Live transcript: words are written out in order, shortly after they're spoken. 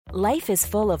Life is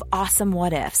full of awesome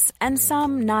what-ifs, and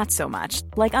some not so much,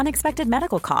 like unexpected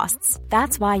medical costs.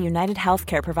 That's why United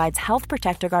Healthcare provides Health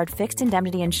Protector Guard fixed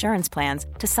indemnity insurance plans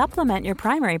to supplement your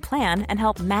primary plan and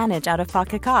help manage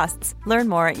out-of-pocket costs. Learn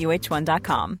more at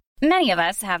uh1.com. Many of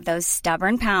us have those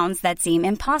stubborn pounds that seem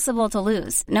impossible to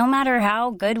lose, no matter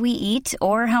how good we eat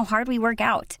or how hard we work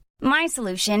out. My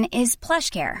solution is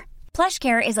PlushCare.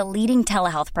 PlushCare is a leading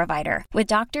telehealth provider with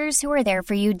doctors who are there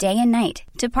for you day and night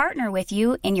to partner with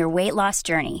you in your weight loss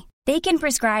journey. They can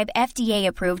prescribe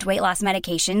FDA-approved weight loss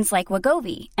medications like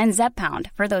Wegovy and Zepbound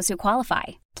for those who qualify.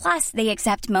 Plus, they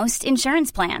accept most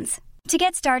insurance plans. To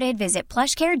get started, visit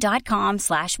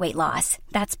plushcare.com/weightloss.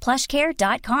 That's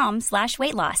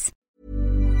plushcare.com/weightloss.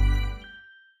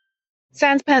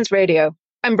 Sanspants Radio.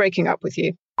 I'm breaking up with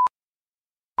you.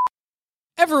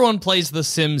 Everyone plays The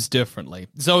Sims differently.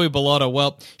 Zoe Bellotta,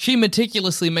 well, she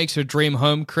meticulously makes her dream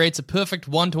home, creates a perfect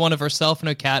one-to-one of herself and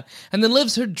her cat, and then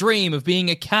lives her dream of being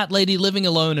a cat lady living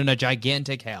alone in a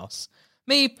gigantic house.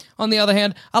 Me, on the other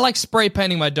hand, I like spray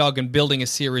painting my dog and building a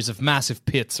series of massive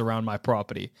pits around my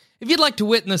property. If you'd like to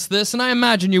witness this, and I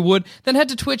imagine you would, then head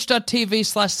to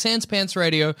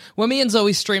twitch.tv/SansPantsRadio, where me and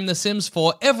Zoe stream The Sims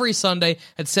 4 every Sunday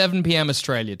at 7 p.m.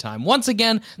 Australia time. Once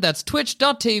again, that's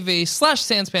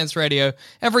twitch.tv/SansPantsRadio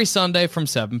every Sunday from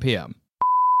 7 p.m.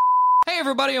 Hey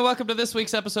everybody, and welcome to this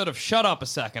week's episode of Shut Up a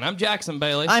Second. I'm Jackson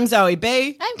Bailey. I'm Zoe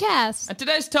B. I'm Cass. And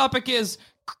today's topic is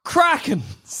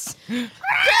Krakens.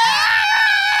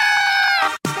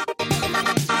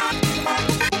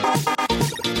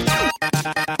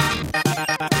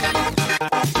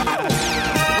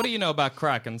 What do you know about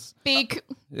Krakens? Big,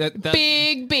 That-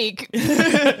 big beak.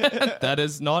 That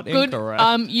is not Good.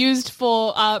 incorrect. Used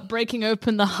for breaking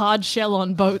open the hard shell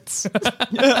on boats.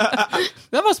 That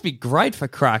must be great for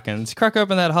Krakens. Crack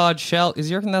open that hard shell. Is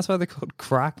you reckon that's why they're called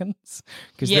Krakens?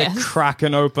 Because Yes. they're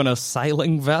cracking open a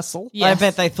sailing vessel? Yes. I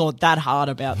bet they thought that hard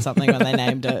about something when they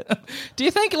named it. Do you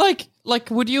think,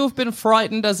 like, would you have been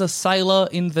frightened as a sailor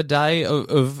in the day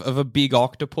of a big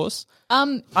octopus?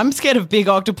 I'm scared of big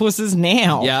octopuses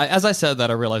now. Yeah, as I said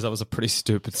that, I realized that was a pretty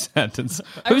stupid sentence.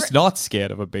 Who's not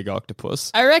scared of a big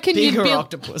octopus? I reckon Bigger you'd be.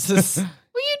 octopuses.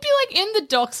 Well, you'd be like in the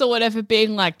docks or whatever,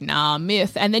 being like, nah,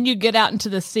 myth. And then you'd get out into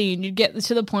the sea and you'd get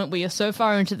to the point where you're so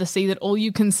far into the sea that all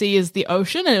you can see is the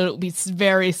ocean, and it'll be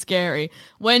very scary.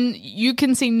 When you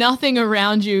can see nothing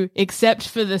around you except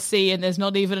for the sea and there's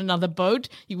not even another boat,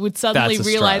 you would suddenly That's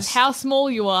a realize stress. how small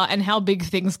you are and how big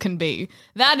things can be.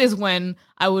 That is when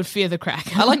I would fear the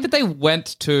Kraken. I like that they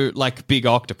went to, like, big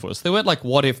octopus. They went, like,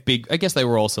 what if big... I guess they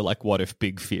were also, like, what if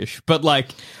big fish. But,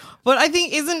 like... But I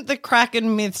think, isn't the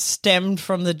Kraken myth stemmed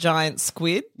from the giant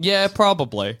squid? Yeah,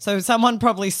 probably. So someone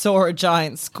probably saw a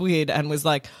giant squid and was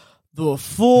like, the I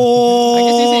guess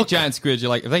you fuck? see giant squids, you're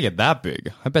like, if they get that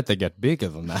big, I bet they get bigger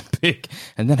than that big.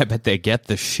 And then I bet they get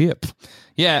the ship.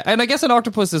 Yeah, and I guess an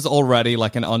octopus is already,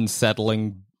 like, an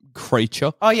unsettling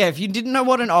creature. Oh, yeah, if you didn't know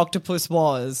what an octopus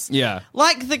was. Yeah.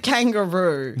 Like the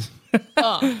kangaroo.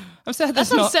 I'm sad That's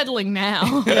that's not... unsettling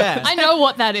now. Yeah. I know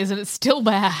what that is, and it's still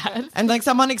bad. And, like,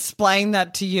 someone explained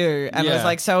that to you, and it was Yeah.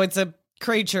 like, so it's a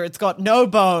creature, it's got no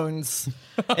bones.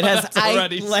 It has That's 8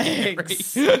 already legs.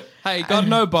 scary. Hey, got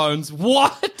no bones.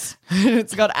 What?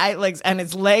 It's got 8 legs, and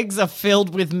its legs are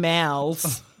filled with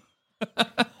mouths.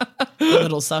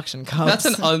 Little suction cups.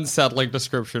 That's an unsettling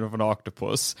description of an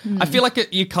octopus. I feel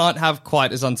like you can't have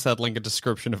quite as unsettling a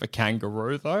description of a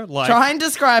kangaroo, though. Like, Try and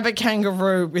describe a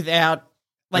kangaroo without,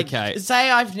 like, Okay. say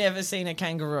I've never seen a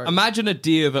kangaroo. imagine a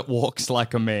deer that walks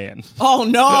like a man. Oh,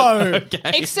 no.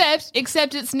 Okay.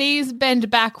 Except its knees bend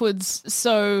backwards,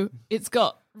 so it's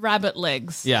got rabbit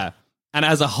legs. Yeah. And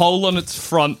has a hole on its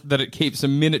front that it keeps a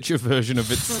miniature version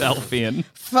of itself in.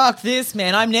 Fuck this,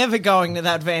 man. I'm never going to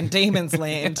that Van Diemen's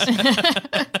land.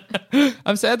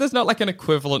 I'm sad there's not like an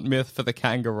equivalent myth for the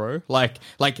kangaroo. Like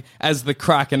as the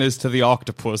Kraken is to the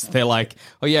octopus, they're like,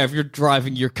 oh yeah, if you're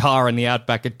driving your car in the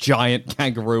outback, a giant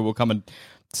kangaroo will come and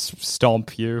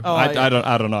stomp you. Oh, I yeah.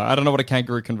 don't know. I don't know what a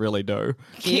kangaroo can really do.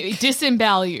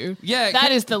 Disembowel you. Yeah,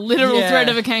 That is the literal Yeah. threat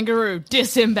of a kangaroo.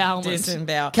 Disembowelment.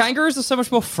 Disembowel. Kangaroos are so much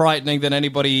more frightening than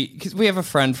anybody, because we have a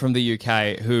friend from the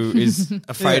UK who is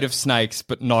afraid of snakes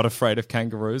but not afraid of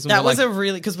kangaroos. And That we're was like, a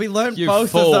really, because we learned You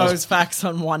both fool. of those facts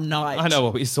on one night. I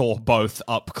know, we saw both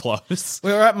up close.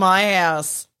 We were at my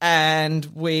house and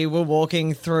we were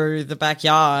walking through the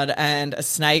backyard and a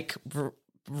snake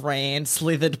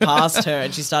slithered past her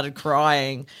and she started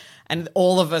crying. And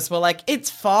all of us were like, it's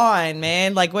fine,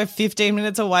 man. Like, we're 15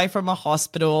 minutes away from a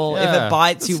hospital. If Yeah. it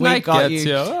bites The you, we've snake got gets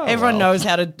you. you. Oh, Everyone well. knows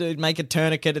how to make a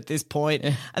tourniquet at this point.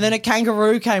 And then a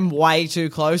kangaroo came way too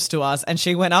close to us, and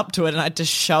she went up to it, and I had to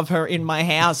shove her in my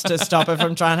house to stop her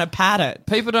from trying to pat it.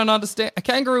 People don't understand. A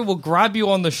kangaroo will grab you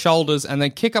on the shoulders and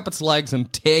then kick up its legs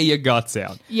and tear your guts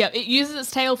out. Yeah, it uses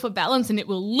its tail for balance and it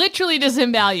will literally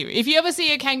disembowel you. If you ever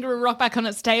see a kangaroo rock back on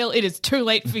its tail, it is too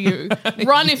late for you.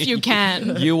 Run if you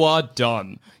can. You are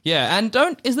done. Yeah, and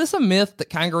is this a myth that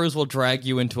kangaroos will drag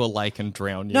you into a lake and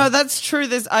drown you? No, that's true.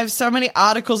 I have so many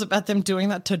articles about them doing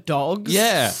that to dogs.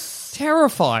 Yeah.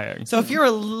 Terrifying. So if you're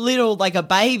a little, like a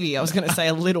baby, I was going to say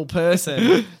a little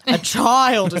person, a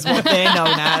child is what they're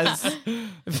known as.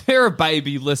 If you're a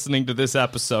baby listening to this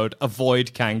episode,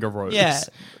 avoid kangaroos. Yeah.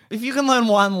 If you can learn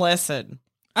one lesson.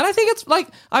 And I think it's like,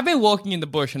 I've been walking in the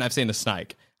bush and I've seen a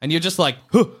snake, and you're just like,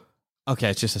 huh.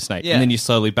 Okay, it's just a snake. Yeah. And then you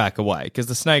slowly back away because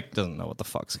the snake doesn't know what the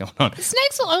fuck's going on.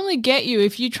 Snakes will only get you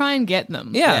if you try and get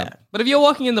them. Yeah. But if you're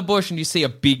walking in the bush and you see a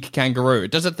big kangaroo,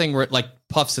 it does a thing where it like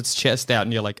puffs its chest out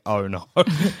and you're like, oh no.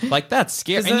 Like that's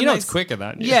scary. And you know it's quicker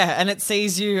than you. Yeah, and it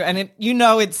sees you, and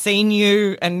it's seen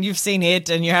you, and you've seen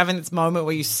it, and you're having this moment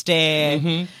where you stare,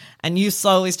 and you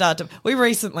slowly start to... We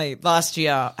recently, last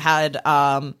year, had...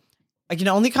 I can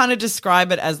only kind of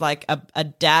describe it as like a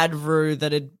dad roo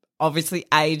that had obviously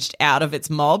aged out of its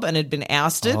mob and had been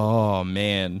ousted. Oh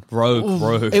man,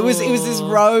 rogue. It was this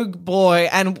rogue boy,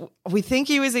 and we think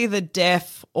he was either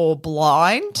deaf or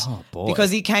blind. Oh, boy. Because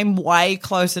he came way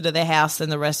closer to the house than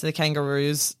the rest of the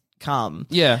kangaroos come.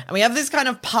 Yeah. And we have this kind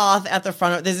of path at the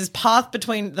front. There's this path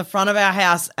between the front of our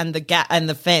house and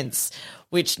the fence,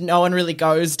 which no one really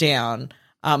goes down,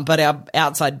 but our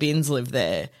outside bins live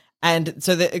there. And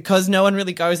so because no one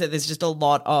really goes there, there's just a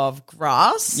lot of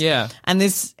grass. Yeah. And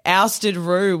this ousted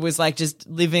roo was like just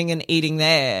living and eating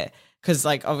there because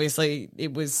like obviously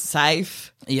it was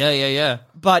safe. Yeah.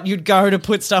 But you'd go to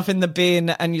put stuff in the bin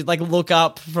and you'd like look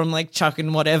up from like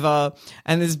chucking whatever,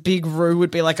 and this big roo would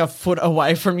be like a foot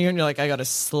away from you, and you're like, I got to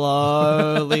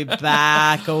slowly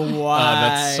back away. Oh,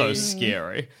 that's so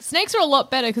scary. Snakes are a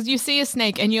lot better because you see a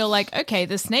snake and you're like, okay,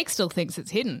 the snake still thinks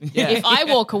it's hidden. If I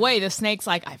walk away, the snake's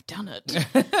like, I've done it.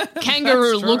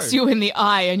 Kangaroo That's true. looks you in the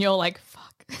eye and you're like,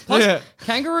 fuck. Plus,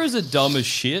 kangaroos are dumb as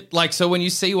shit. Like, so when you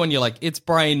see one, you're like, its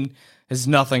brain has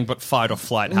nothing but fight or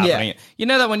flight happening. Yeah. You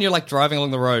know that when you're like driving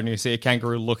along the road and you see a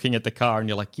kangaroo looking at the car and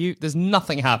you're like, there's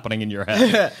nothing happening in your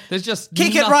head. There's just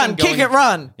Kick it, nothing run, going kick it,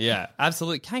 run. Yeah,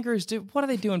 absolutely. Kangaroos what are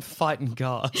they doing fighting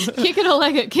cars? Kick it or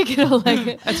leg it, kick it or leg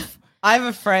it. I have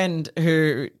a friend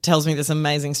who tells me this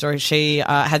amazing story. She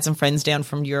had some friends down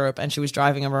from Europe and she was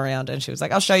driving them around, and she was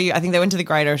like, I'll show you. I think they went to the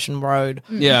Great Ocean Road.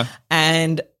 Yeah.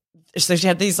 And so she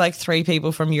had these like 3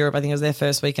 people from Europe. I think it was their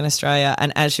first week in Australia.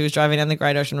 And as she was driving down the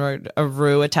Great Ocean Road, a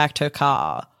roo attacked her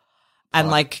car and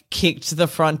like kicked the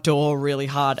front door really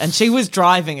hard. And she was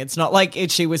driving. It's not like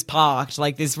she was parked.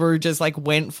 Like this roo just like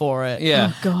went for it.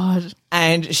 Yeah. God.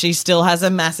 And she still has a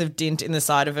massive dent in the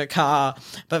side of her car.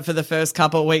 But for the first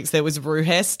couple of weeks, there was roo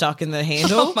hair stuck in the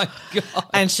handle. Oh my God.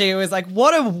 And she was like,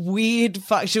 what a weird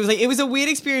fuck. She was like, it was a weird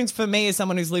experience for me as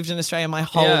someone who's lived in Australia my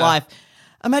whole Yeah. life.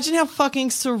 Imagine how fucking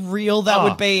surreal that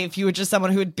would be if you were just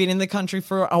someone who had been in the country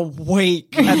for a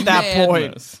week at that point.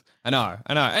 Madness. I know.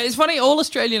 It's funny, all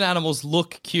Australian animals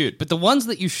look cute, but the ones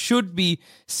that you should be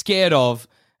scared of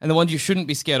and the ones you shouldn't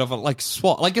be scared of are like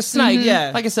like a snake. Yeah.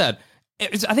 Like I said,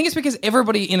 I think it's because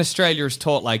everybody in Australia is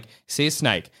taught, like, see a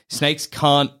snake. Snakes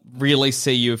can't really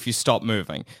see you if you stop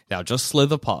moving. They'll just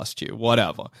slither past you,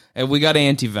 whatever. And we got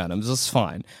anti-venoms, that's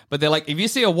fine. But they're like, if you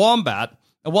see a wombat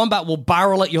will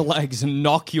barrel at your legs and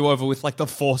knock you over with like the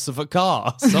force of a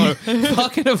car. So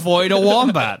fucking avoid a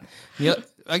wombat. Yeah,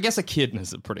 I guess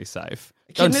echidnas are pretty safe.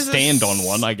 Don't Echidnas are stand on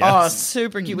one, I Oh, guess.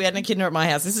 super cute. We had an echidna at my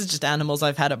house. This is just animals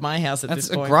I've had at my house at That's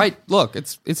this a point. great look.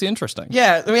 It's interesting.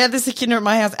 Yeah, we had this echidna at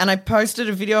my house, and I posted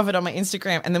a video of it on my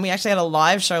Instagram, and then we actually had a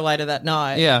live show later that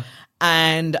night. Yeah.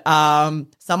 And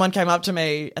someone came up to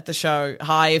me at the show,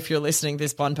 hi, if you're listening,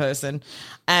 this one person,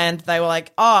 and they were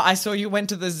like, oh, I saw you went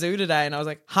to the zoo today. And I was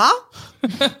like, huh?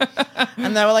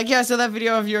 And they were like, yeah, I saw that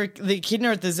video of the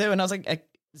echidna at the zoo. And I was like,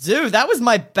 zoo? That was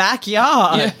my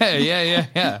backyard.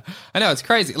 Yeah. I know, it's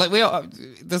crazy. Like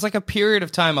there's like a period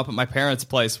of time up at my parents'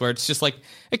 place where it's just like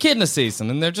echidna season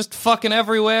and they're just fucking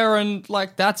everywhere and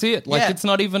like that's it. Like Yeah. it's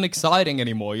not even exciting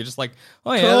anymore. You're just like,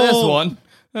 oh yeah, Cool. there's one.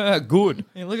 Good.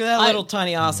 Yeah, look at that little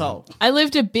tiny asshole. I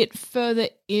lived a bit further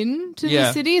into Yeah.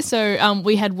 the city, so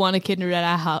we had one echidna at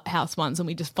our house once, and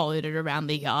we just followed it around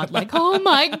the yard, like, "Oh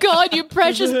my god, you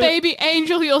precious baby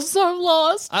angel, you're so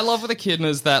lost." I love with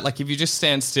echidnas that, like, if you just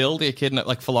stand still, the echidna,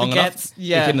 like, for long enough,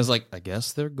 the echidna's like, I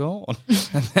guess they're gone.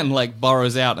 And then, like,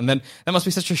 burrows out. And then that must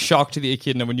be such a shock to the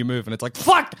echidna when you move, and it's like,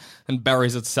 fuck! And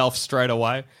buries itself straight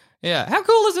away. Yeah. How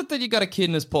cool is it that you got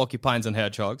echidnas, porcupines, and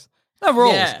hedgehogs? No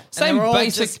rules. Yeah, and Same they're all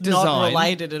basic just design. not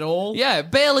related at all. Yeah,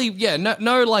 barely. Yeah,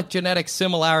 no, like genetic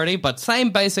similarity, but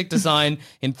same basic design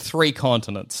in 3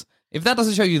 continents. If that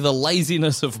doesn't show you the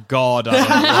laziness of God,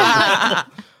 I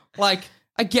don't know. Like,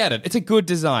 I get it. It's a good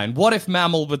design. What if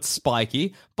mammal but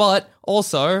spiky? But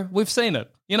also, we've seen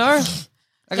it. You know,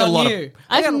 I got a lot of.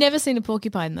 I've never seen a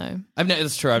porcupine though.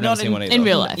 That's true. I've never seen one either. In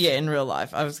real life. Yeah, in real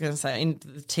life. I was going to say, in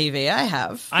the TV I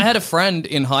have. I had a friend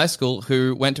in high school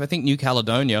who went to, I think, New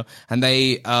Caledonia, and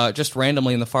they just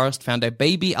randomly in the forest found a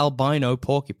baby albino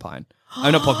porcupine. Oh,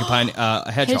 not porcupine,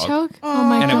 a hedgehog. Hedgehog? Oh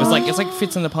my god. And it was like, it's like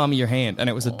fits in the palm of your hand, and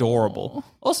it was adorable.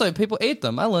 Also, people eat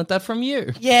them. I learnt that from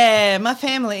you. Yeah, my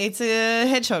family eats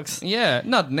hedgehogs. Yeah,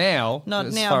 not now. Not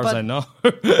as now, far as but- I know.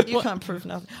 You can't prove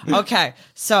nothing. Okay,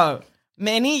 so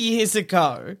many years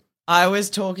ago, I was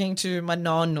talking to my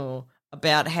nonno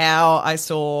about how I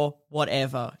saw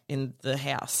whatever in the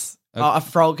house. Oh, a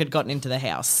frog had gotten into the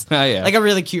house. Oh, yeah. Like a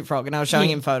really cute frog. And I was showing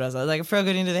him photos. I was like, a frog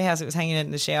got into the house. It was hanging out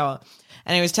in the shower.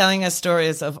 And he was telling us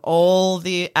stories of all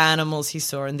the animals he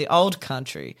saw in the old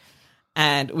country,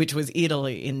 and which was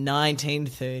Italy in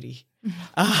 1930.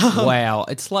 Wow,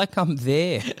 it's like I'm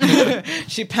there.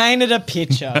 She painted a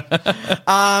picture.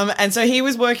 And so he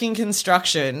was working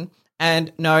construction.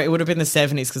 And no, it would have been the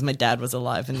 70s because my dad was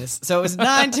alive in this. So it was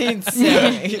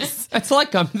 1970s. It's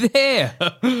like I'm there. So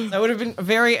it would have been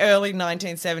very early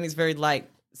 1970s, very late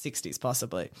 60s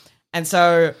possibly. And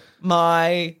so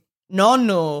my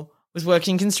nonno was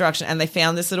working construction and they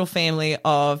found this little family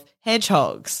of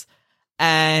hedgehogs.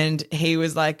 And he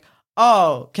was like,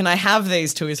 "Oh, can I have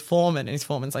these?" to his foreman. And his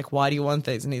foreman's like, "Why do you want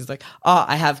these?" And he's like, "Oh,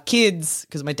 I have kids,"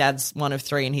 because my dad's one of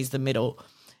 3 and he's the middle.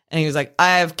 And he was like,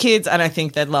 "I have kids and I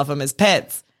think they'd love them as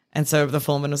pets." And so the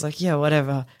foreman was like, "Yeah,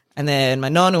 whatever." And then my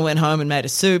nonna went home and made a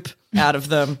soup out of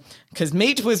them because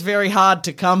meat was very hard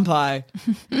to come by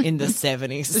in the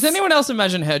 70s. Does anyone else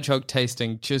imagine hedgehog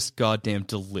tasting just goddamn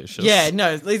delicious? Yeah,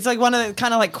 no, it's like one of the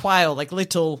kind of like quail, like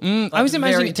little. Like I was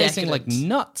imagining very it tasting like decadent.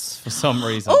 nuts for some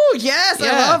reason. Oh, yes,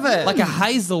 I love it. Like a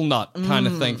hazelnut kind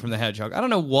of thing from the hedgehog. I don't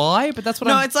know why, but that's what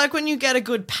No, I'm... it's like when you get a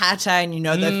good pate and you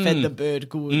know they've fed the bird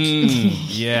good.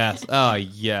 Yes. Oh,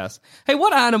 yes. Hey,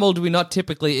 what animal do we not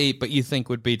typically eat but you think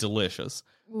would be delicious?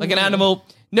 Like an animal,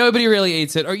 nobody really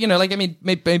eats it. Or, you know, like, I mean,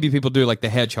 maybe people do like the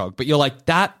hedgehog, but you're like,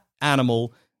 that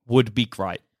animal would be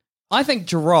great. I think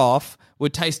giraffe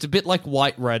would taste a bit like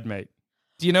white red meat.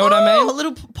 Do you know what I Oh, a mean?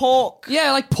 little pork.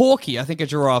 Yeah, like porky, I think a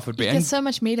giraffe would be. Get And- so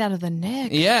much meat out of the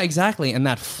neck. yeah, exactly. And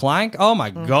that flank, oh my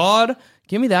God.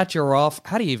 Give me that giraffe.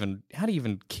 How do you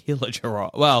even kill a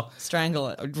giraffe? Well, Strangle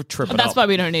it. trip it But that's up. why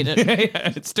we don't need it.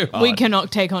 Yeah, it's too hard. We cannot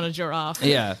take on a giraffe.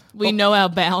 Yeah. We know our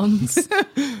bounds.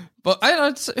 But I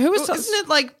don't know, who is Isn't it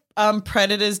like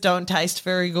predators don't taste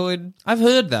very good? I've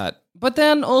heard that. But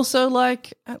then also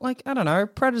like I don't know,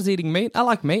 predators eating meat. I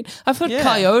like meat. I've heard Yeah.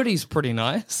 coyote's pretty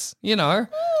nice, you know.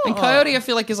 And coyote I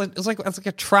feel like is like it's like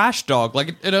a trash dog.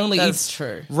 Like it only That's eats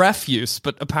true. refuse,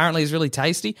 but apparently is really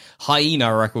tasty. Hyena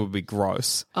I reckon would be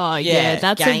gross. Oh, Yeah, yeah.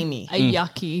 That's gamey. a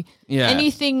yucky. Yeah.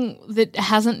 Anything that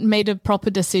hasn't made a proper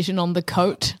decision on the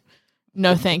coat,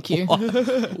 no thank you.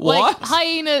 Like What?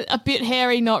 hyena, a bit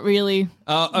hairy, not really.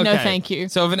 Okay. No thank you.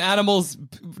 So if an animal's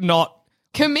not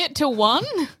Commit to one.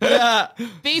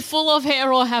 Be full of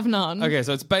hair or have none. okay,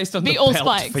 so it's based on Be the all pelt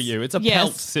spikes. for you. It's a Yes.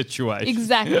 pelt situation.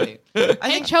 Exactly.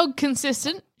 Hedgehog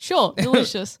consistent, sure,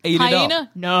 delicious. Eat it up.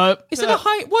 Hyena, no. Is it a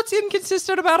what's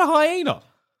inconsistent about a hyena?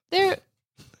 There.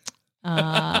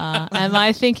 Am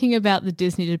I thinking about the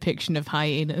Disney depiction of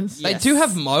hyenas? They do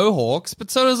have mohawks, but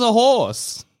so does a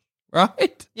horse,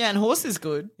 right? Yeah, and horse is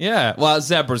good. Yeah. Well,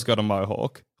 zebra's got a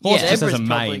mohawk. Horse Yeah, just has a zebra's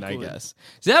probably mane, I good. guess.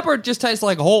 Zebra just tastes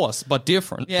like horse, but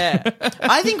different. Yeah.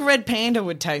 I think red panda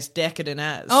would taste decadent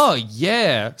as. Oh,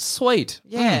 yeah. Sweet.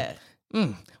 yeah.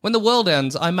 When the world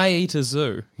ends, I may eat a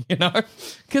zoo, you know?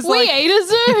 Because We ate a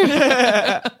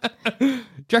zoo. do you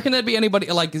reckon there'd be anybody,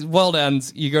 like, world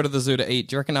ends, you go to the zoo to eat.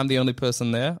 Do you reckon I'm the only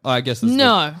person there? Oh, I guess it's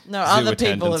No. No, Zoo other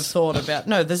people have attendants. thought about.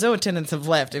 No, the zoo attendants have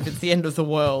left. If it's the end of the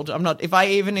world, I'm not. If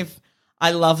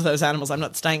I love those animals. I'm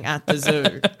not staying at the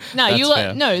zoo.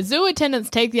 No, zoo attendants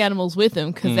take the animals with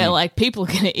them because they're like, people are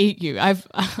going to eat you.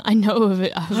 I know of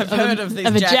it. I've heard of these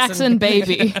a Jackson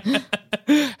baby.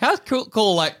 How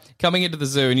cool, like, coming into the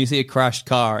zoo and you see a crashed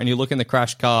car and you look in the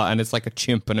crashed car and it's like a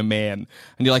chimp and a man.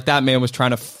 And you're like, that man was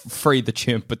trying to free the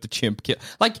chimp, but the chimp killed.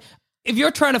 Like, if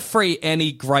you're trying to free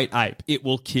any great ape, it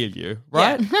will kill you,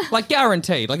 right? Yeah. Like,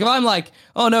 guaranteed. Like, if I'm like,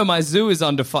 oh no, my zoo is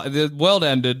under fire, the world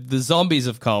ended, the zombies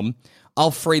have come, I'll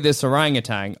free this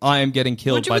orangutan. I am getting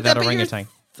killed by Would that be your orangutan.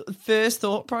 first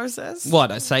thought process?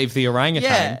 What? I save the orangutan?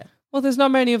 Yeah. Well, there's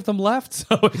not many of them left, so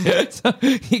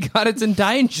it's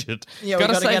endangered. Yeah, we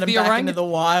got to get him back into the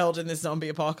wild in this zombie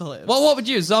apocalypse. Well, what would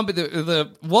you?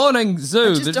 The warning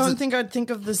zoo. I just don't think I'd think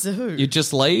of the zoo. You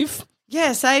just leave?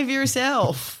 Yeah, save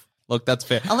yourself. Look, that's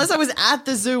fair. Unless I was at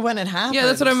the zoo when it happened. Yeah,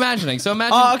 that's what I'm imagining. So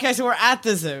imagine Oh, okay, so we're at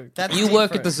the zoo. That's you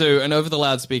work at the zoo, and over the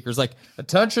loudspeakers, like,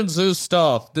 attention zoo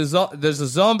staff, there's a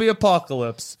zombie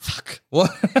apocalypse. Fuck. What?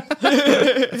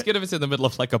 It's good if it's in the middle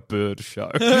of, like, a bird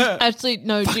show. Actually,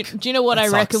 no. Do you know what That I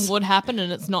reckon sucks. would happen,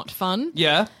 and it's not fun?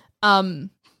 Yeah?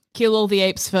 Kill all the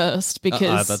apes first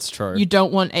because that's true. you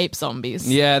don't want ape zombies.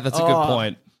 Yeah, that's a good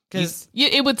point. Because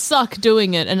It would suck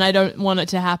doing it, and I don't want it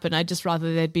to happen. I'd just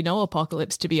rather there'd be no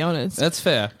apocalypse, to be honest. That's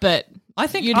fair. But I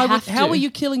think you'd I would, have how to. are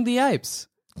you killing the apes?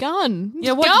 Gun.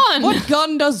 Yeah, gun. what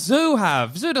gun does zoo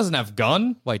have? Zoo doesn't have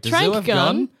gun. Wait, does Trank zoo have gun?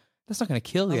 gun. That's not going to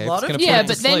kill the apes. lot It's of- gonna put Yeah, them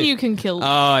to but then sleep. you can kill. Oh,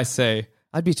 I see.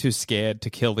 I'd be too scared to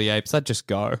kill the apes. I'd just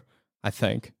go, I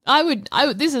think. I would.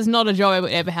 This is not a job I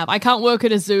would ever have. I can't work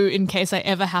at a zoo in case I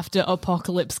ever have to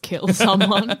apocalypse kill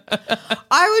someone.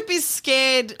 I would be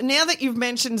scared, now that you've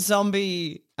mentioned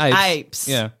zombie apes.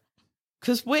 Yeah.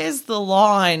 Because where's the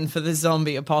line for the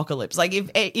zombie apocalypse? Like,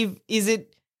 if is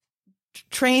it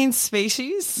trans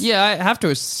species? Yeah, I have to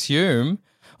assume.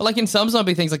 Well, like in some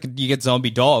zombie things, like you get zombie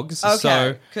dogs. Okay,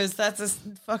 So, because that's a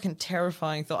fucking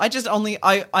terrifying thought.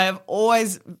 I have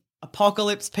always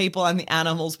apocalypse people and the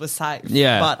animals were safe.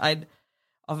 Yeah. But I'd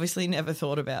obviously never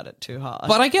thought about it too hard.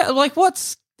 but I get, like,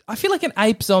 I feel like an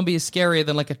ape zombie is scarier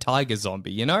than like a tiger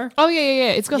zombie, you know? Oh yeah.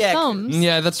 It's got Yeah, thumbs.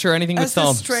 Yeah, that's true. Anything that's with the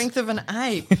thumbs. strength of an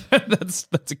ape.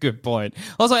 That's a good point.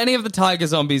 Also, any of the tiger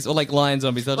zombies or like lion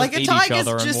zombies, they'll Like just a eat each tiger's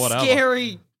other and just whatever.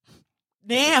 scary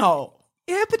now.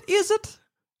 Yeah, but is it?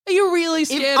 Are you really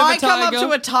scared If of a I come tiger? up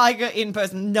to a tiger in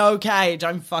person, no cage,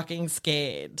 I'm fucking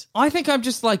scared. I think I'm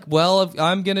just like, well,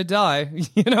 I'm gonna die.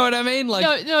 You know what I mean? Like,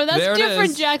 No, there that's it different,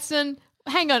 is. Jackson.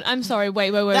 Hang on. I'm sorry.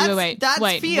 Wait. That's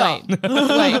wait. fear.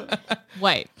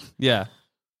 Wait. Yeah.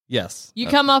 Yes. You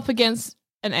come up against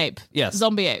an ape. Yes.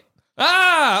 Zombie ape.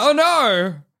 Ah! Oh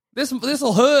no!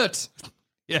 This'll hurt.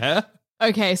 Yeah.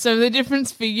 Okay, so the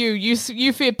difference for you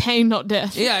fear pain, not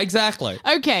death. Yeah. Exactly.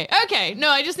 Okay. No,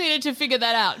 I just needed to figure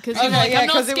that out because Okay, yeah, I'm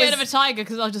not 'cause it scared was- of a tiger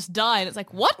because I'll just die, and it's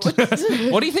like what?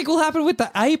 What do you think will happen with the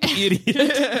ape,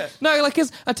 idiot? No, like,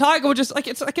 'cause a tiger will just, like,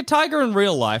 it's like a tiger in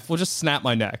real life will just snap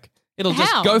my neck. It'll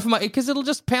just How? go for because it'll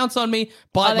just pounce on me,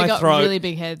 bite Oh, they my got throat. really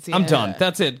big heads. Yeah. I'm done.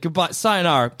 That's it. Goodbye.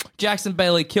 Sayonara. Jackson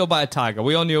Bailey killed by a tiger.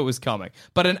 We all knew it was coming.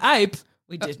 But an ape,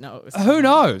 We did know it was. who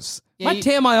knows? Yeah, Might you-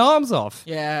 tear my arms off.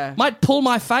 Yeah. Might pull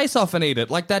my face off and eat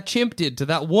it, like that chimp did to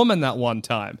that woman that one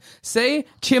time. See?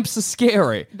 Chimps are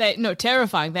scary.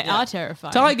 Terrifying. They are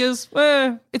terrifying. Tigers,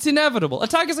 it's inevitable. A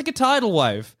tiger's like a tidal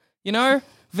wave, you know?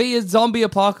 Via zombie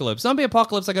apocalypse. Zombie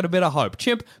apocalypse, I got a bit of hope.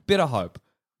 Chimp, bit of hope.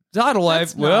 Tidal wave,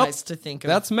 That's well, nice to think of.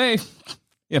 that's me.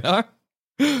 You know?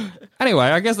 Anyway,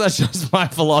 I guess that's just my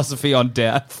philosophy on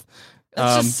death.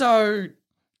 That's just so,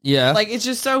 Yeah. like, it's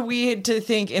just so weird to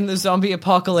think in the zombie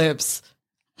apocalypse,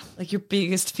 like, your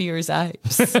biggest fear is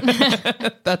apes.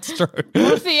 that's true.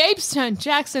 What if the apes turn?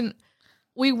 Jackson,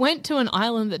 we went to an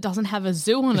island that doesn't have a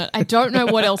zoo on it. I don't know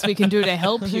what else we can do to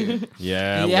help you.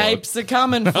 Yeah. The look, apes are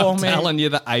coming for I'm me. telling you,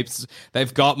 the apes,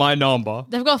 they've got my number.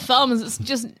 They've got thumbs. It's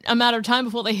just a matter of time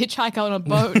before they hitchhike on a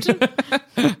boat.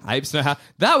 Apes know how.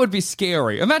 That would be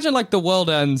scary. Imagine, like, the world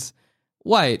ends.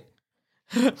 Wait.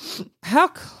 How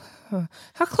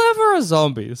clever are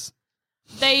zombies?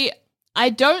 I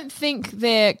don't think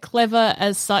they're clever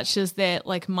as such as they're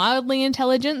like mildly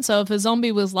intelligent. So if a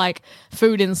zombie was like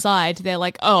food inside, they're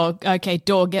like, oh, okay,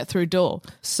 door, get through door.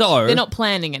 So, They're not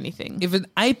planning anything. if an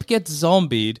ape gets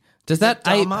zombied, does that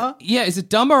ape... dumber? Yeah, is it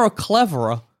dumber or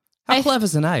cleverer? How I-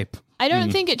 clever's an ape? I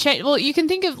don't think it changed. Well, you can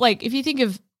think of like, if you think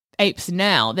of apes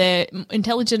now, they're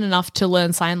intelligent enough to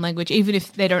learn sign language. Even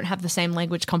if they don't have the same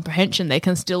language comprehension, they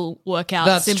can still work out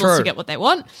That's symbols true. to get what they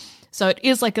want. So it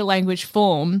is like a language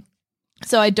form.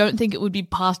 So I don't think it would be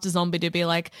past a zombie to be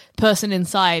like, person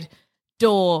inside,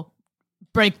 door,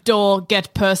 break door,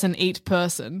 get person, eat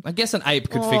person. I guess an ape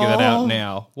could figure that out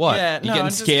now. What? Yeah, you no, getting I'm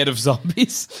just- scared of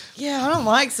zombies? Yeah, I don't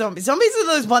like zombies. Zombies are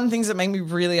those one things that make me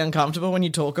really uncomfortable when you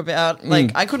talk about.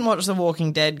 Like, I couldn't watch The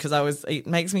Walking Dead because it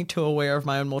makes me too aware of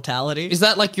my own mortality. Is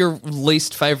that like your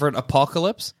least favorite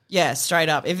apocalypse? Yeah, straight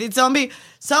up. If it's zombie,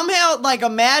 somehow like a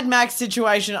Mad Max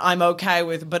situation, I'm okay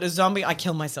with. But a zombie, I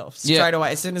kill myself straight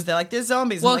away as soon as they're like, "There's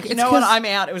zombies." Well, I'm like, you it's know what? 'cause- I'm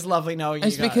out. It was lovely knowing you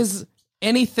It's guys. because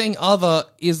anything other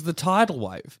is the tidal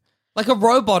wave. Like a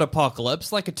robot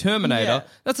apocalypse, like a Terminator, Yeah.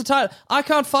 that's a tidal. I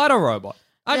can't fight a robot.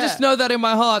 I Yeah. just know that in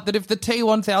my heart that if the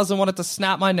T-1000 wanted to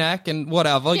snap my neck and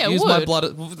whatever, Yeah, it use my would.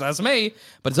 blood, that's me.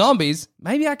 But zombies,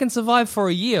 maybe I can survive for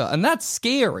a year, and that's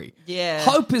scary. Yeah.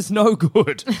 Hope is no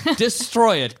good.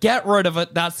 Destroy it. Get rid of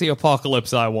it. That's the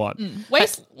apocalypse I want.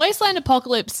 Wasteland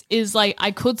Apocalypse is like I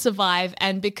could survive,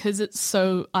 and because it's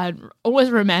so I always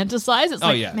romanticize. It's Oh,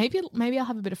 like yeah. maybe I'll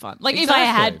have a bit of fun. Like if I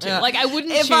Exactly. had to, like I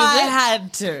wouldn't if choose I it.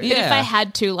 had to, Yeah. If I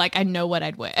had to, like I know what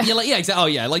I'd wear. Yeah, exactly. Oh,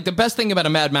 yeah. Like the best thing about a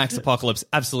Mad Max apocalypse,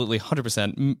 absolutely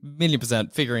 100%,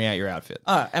 million%, figuring out your outfit.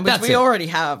 and which That's we it. already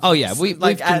have. Oh, yeah, like we've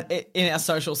in our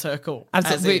social circle.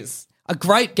 Absolutely. As is. A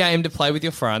great game to play with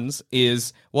your friends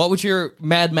is what would your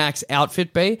Mad Max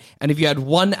outfit be? And if you had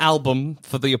one album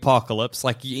for the apocalypse,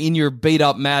 like in your beat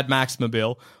up Mad Max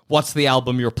mobile, what's the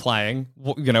album you're playing?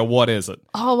 What is it?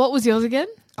 Oh, what was yours again?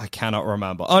 I cannot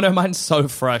remember. Oh no, mine's So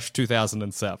Fresh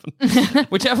 2007.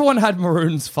 Whichever one had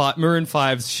Maroon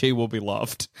 5's She Will Be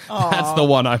Loved. That's the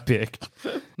one I picked.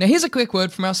 Now here's a quick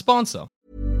word from our sponsor.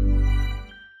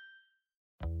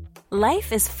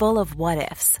 Life is full of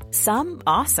what-ifs. Some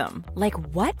awesome, like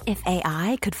what if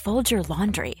AI could fold your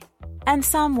laundry? And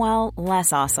some, well,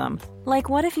 less awesome, like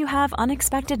what if you have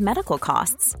unexpected medical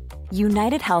costs?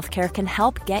 United Healthcare can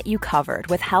help get you covered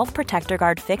with Health Protector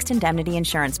Guard fixed indemnity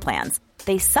insurance plans.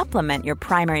 They supplement your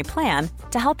primary plan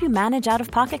to help you manage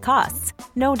out-of-pocket costs.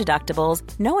 No deductibles,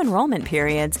 no enrollment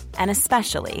periods, and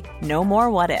especially no more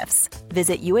what-ifs.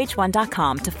 Visit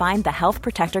uh1.com to find the Health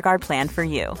Protector Guard plan for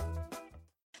you.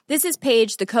 This is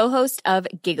Paige, the co-host of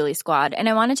Giggly Squad, and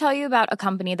I want to tell you about a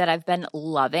company that I've been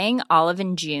loving, Olive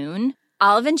 & June.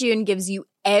 Olive & June gives you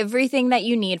everything that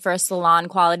you need for a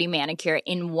salon-quality manicure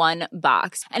in one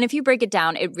box. And if you break it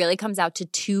down, it really comes out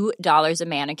to $2 a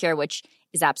manicure, which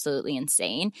is absolutely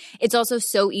insane. It's also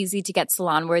so easy to get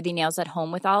salon-worthy nails at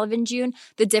home with Olive & June.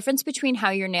 The difference between how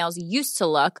your nails used to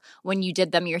look when you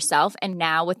did them yourself and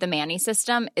now with the Mani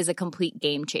system is a complete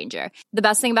game changer. The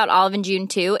best thing about Olive & June,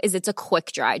 too, is it's a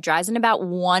quick dry. Dries in about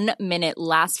 1 minute,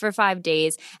 lasts for 5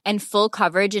 days, and full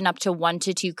coverage in up to 1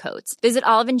 to 2 coats. Visit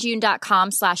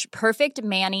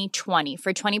oliveandjune.com/perfectmani20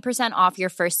 for 20% off your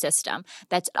first system.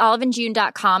 That's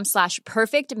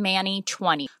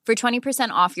oliveandjune.com/perfectmani20 for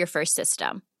 20% off your first system.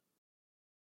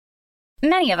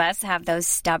 Many of us have those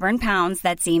stubborn pounds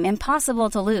that seem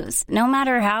impossible to lose, no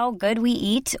matter how good we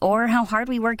eat or how hard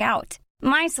we work out.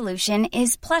 My solution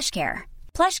is PlushCare.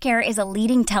 PlushCare is a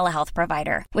leading telehealth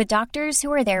provider with doctors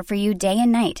who are there for you day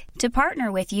and night to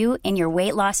partner with you in your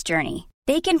weight loss journey.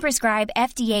 They can prescribe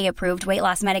FDA-approved weight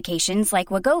loss medications like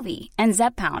Wegovy and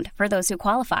Zepbound for those who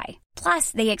qualify. Plus,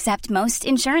 they accept most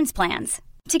insurance plans.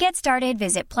 To get started,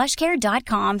 visit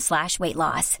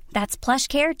plushcare.com/weightloss. That's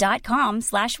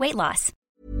plushcare.com/weightloss.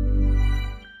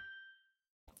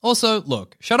 Also,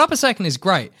 look, Shut Up a Second is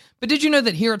great, but did you know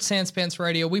that here at Sanspants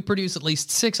Radio, we produce at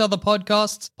least 6 other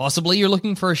podcasts? Possibly you're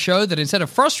looking for a show that instead of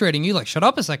frustrating you like Shut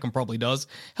Up a Second probably does,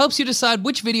 helps you decide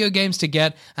which video games to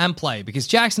get and play, because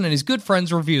Jackson and his good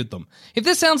friends reviewed them. If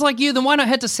this sounds like you, then why not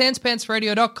head to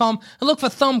sanspantsradio.com and look for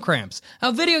Thumb Cramps,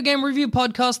 our video game review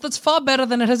podcast that's far better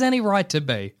than it has any right to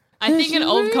be. I think an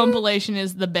old compilation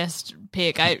is the best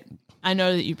pick. I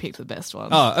know that you picked the best one.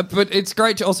 Oh, but it's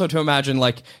great to also to imagine,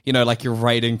 like, you know, like you're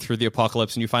raiding through the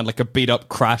apocalypse and you find like a beat up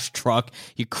crash truck.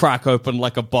 You crack open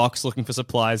like a box looking for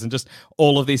supplies and just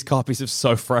all of these copies of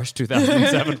So Fresh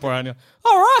 2007 pour on you.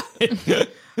 All right.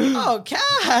 Okay.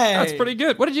 That's pretty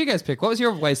good. What did you guys pick? What was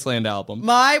your Wasteland album?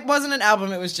 My wasn't an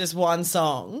album, it was just one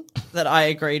song that I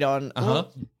agreed on.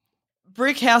 Well,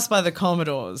 Brick House by the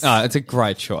Commodores. It's a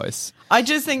great choice. I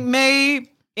just think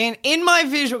in my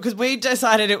visual, because we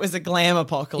decided it was a glam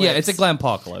apocalypse. Yeah, it's a glam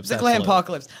apocalypse. It's a glam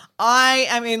apocalypse. I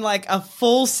am in like a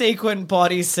full sequin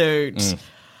bodysuit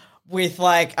with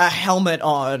like a helmet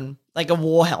on, like a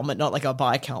war helmet, not like a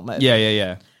bike helmet.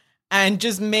 Yeah. And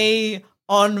just me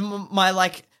on my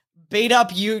like beat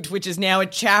up ute, which is now a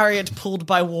chariot pulled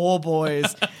by war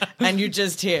boys. And you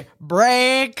just hear,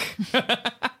 break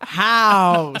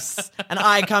house. And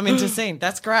I come into scene.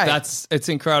 That's great. It's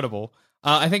incredible.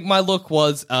 I think my look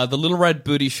was the little red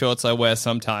booty shorts I wear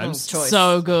sometimes. Choice.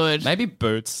 So good. Maybe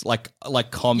boots, like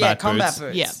combat combat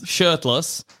boots. Yeah.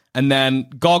 Shirtless. and then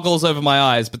goggles over my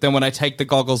eyes. But then when I take the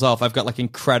goggles off, I've got like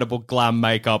incredible glam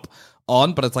makeup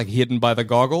on, but it's like hidden by the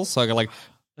goggles. So I go like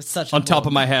Such on top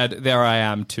of my head, there I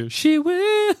am too. She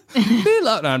will be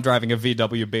loved. And I'm driving a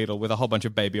VW Beetle with a whole bunch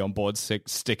of baby on board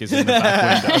stickers in the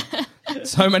back window.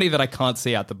 So many that I can't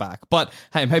see out the back. But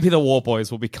hey, maybe the War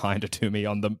Boys will be kinder to me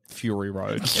on the Fury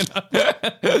Road. You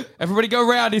know? Everybody go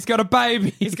round. He's got a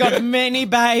baby. He's got many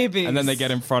babies. And then they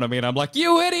get in front of me and I'm like,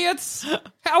 you idiots!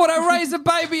 How would I raise a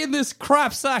baby in this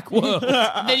crap sack world?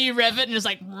 Then you rev it and it's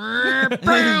like,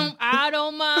 boom, I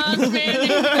don't mind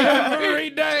spending Every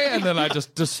day. And then I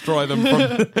just destroy them from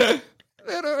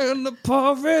in the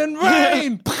pouring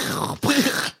rain.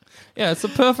 Yeah, it's a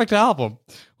perfect album.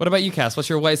 What about you, Cass? What's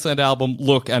your Wasteland album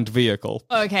look and vehicle?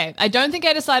 Okay, I don't think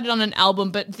I decided on an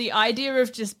album, but the idea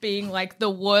of just being like the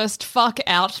worst fuck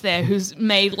out there who's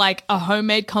made like a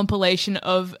homemade compilation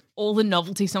of all the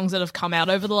novelty songs that have come out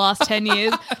over the last 10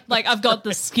 years. Like, I've got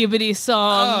the Skibbity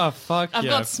song. Oh, fuck I've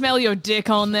yeah. got Smell Your Dick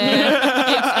on there.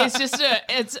 It's just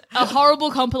a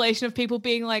horrible compilation of people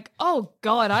being like, oh,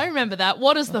 God, I remember that.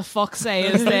 What does the fox say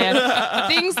is there?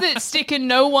 Things that stick in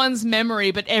no one's memory,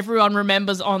 but everyone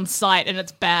remembers on sight, and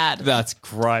it's bad. That's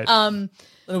great. A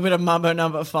little bit of Mambo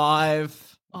Number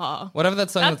 5. Whatever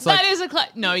that song that's like... That is a...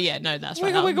 no, that's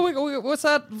right. Wiggle, wiggle, wiggle. What's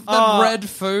that? That red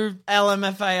food?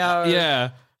 LMFAO. Yeah.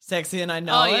 Sexy and I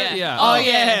Know It. yeah. Yeah. Oh,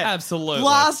 yeah. Absolutely.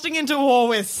 Blasting into war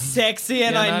with Sexy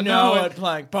and I Know It.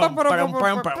 Playing.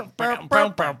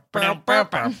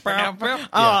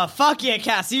 Oh, fuck yeah,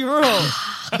 Cass, you rule.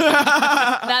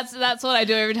 That's what I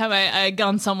do every time I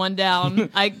gun someone down.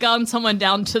 I gun someone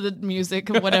down to the music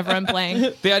of whatever I'm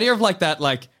playing. The idea of like that,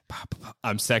 like,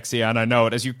 I'm sexy and I know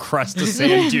it, as you crest a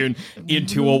sand dune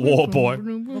into a war boy.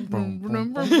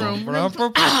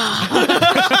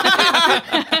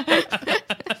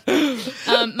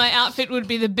 My outfit would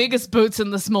be the biggest boots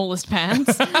and the smallest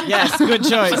pants. Yes, good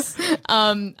choice.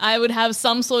 I would have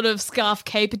some sort of scarf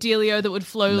cape dealio that would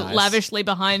flow lavishly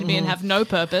behind me and have no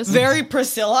purpose. Very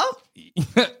Priscilla.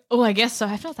 Oh, I guess so.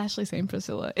 I've not actually seen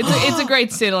Priscilla. It's a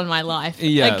great sit on my life.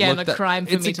 Yeah, Again, look, a crime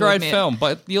for it's me a to great admit. film,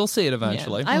 but you'll see it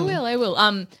eventually. Yeah, I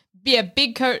will. Yeah,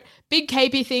 big coat, big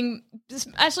capey thing.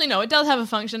 Actually, no, it does have a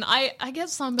function. I get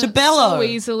sunburned To bellow. so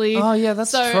easily. Oh, yeah, that's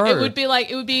so true. it would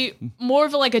be more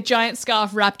of a giant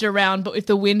scarf wrapped around, but if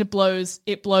the wind blows,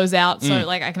 it blows out. So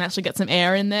like I can actually get some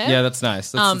air in there. Yeah, that's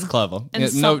nice. That's clever. and Yeah,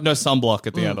 no sunblock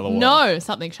at the end of the world. No,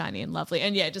 something shiny and lovely,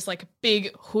 and yeah, just like a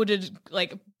big hooded,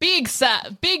 like big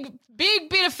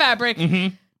bit of fabric,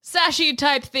 sashy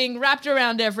type thing wrapped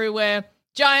around everywhere.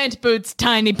 Giant boots,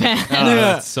 tiny pants. Oh,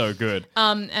 that's so good.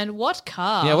 And what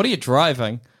car? Yeah, what are you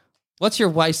driving? What's your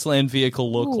Wasteland vehicle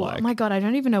look Ooh, like? Oh my God, I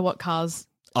don't even know what cars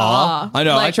are. I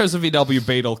know. I Like, chose a VW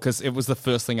Beetle because it was the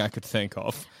first thing I could think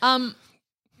of. I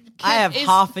have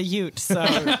half a ute, so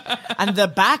and the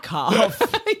back half.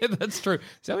 Yeah, that's true.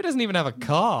 Zoe doesn't even have a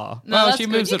car. No, Well, that's she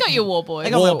good. moves You at got your war boy. I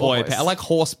got my War boy war boys. power. I like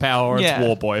horsepower. Yeah. It's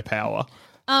war boy power.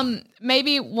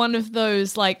 Maybe one of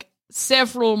those like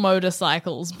several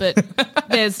motorcycles, but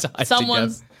there's Tied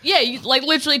someone's. together. Yeah, you,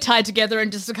 literally tied together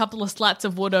and just a couple of slats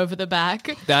of wood over the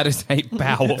back. That is a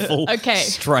powerful, Okay.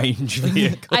 strange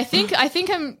vehicle. I think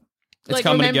I'm. It's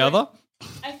coming together.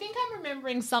 I think I'm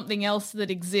remembering something else that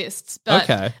exists, but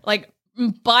Okay. like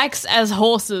bikes as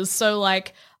horses. So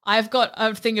like I've got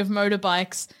a thing of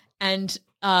motorbikes and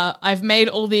I've made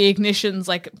all the ignitions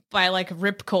like by like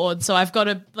ripcord. So I've got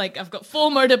 4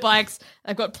 motorbikes.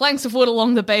 I've got planks of wood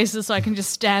along the bases so I can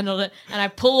just stand on it, and I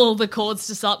pull all the cords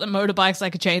to start the motorbikes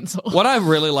like a chainsaw. What I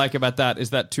really like about that is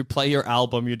that to play your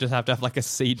album, you just have to have like a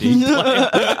CD player.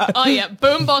 Oh yeah,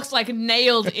 boombox like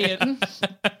nailed in.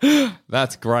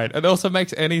 That's great. It also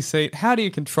makes any scene. How do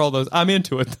you control those? I'm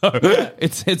into it though.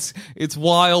 It's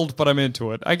wild, but I'm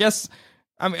into it. I guess.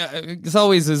 I mean,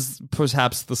 Zoe's is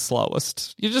perhaps the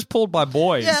slowest. You're just pulled by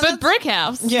boys. Yeah. But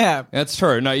Brickhouse. Yeah. That's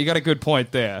true. No, you got a good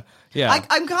point there. Yeah.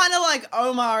 I'm kind of like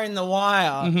Omar in The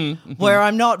Wire, where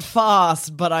I'm not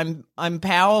fast, but I'm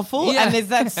powerful, Yeah. and there's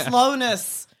that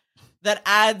slowness that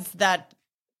adds that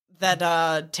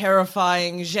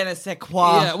terrifying je ne sais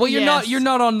quoi. yeah. Well, Yes. you're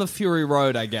not on the Fury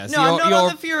Road, I guess. No, I'm not you're, on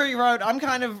the Fury Road. I'm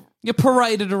kind of You're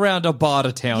paraded around a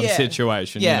Bartertown Yeah.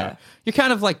 situation. Yeah. You know? You're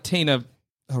kind of like Tina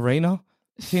Arena.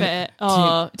 Fair.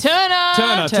 Oh,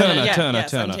 Turner. Turner. yeah,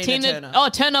 yes, I'm Tina Tina. Turner. Oh,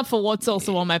 Turn Up for What's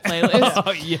also on my playlist.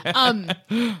 Oh yeah.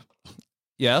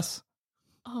 Yes.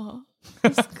 Oh,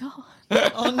 it's gone.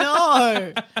 oh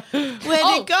no, where'd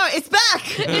Oh. it go? It's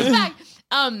back. It's back.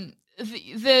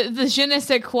 The je ne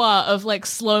sais quoi of like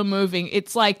slow moving.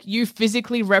 It's like you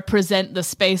physically represent the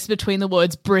space between the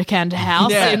words brick and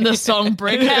house Yeah. in the song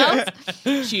Brick House.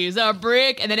 She's a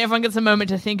brick, and then everyone gets a moment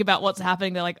to think about what's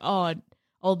happening. They're like, oh,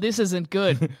 Oh, this isn't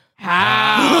good.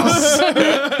 House.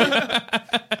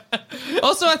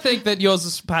 Also, I think that yours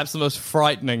is perhaps the most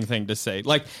frightening thing to see.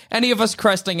 Like, any of us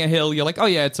cresting a hill, you're like, oh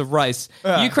yeah, it's a race.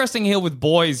 You cresting a hill with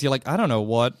boys, you're like, I don't know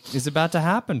what is about to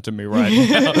happen to me right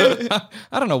now.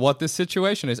 I don't know what this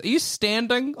situation is. Are you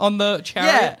standing on the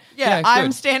chariot? Yeah. I'm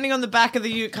good. standing on the back of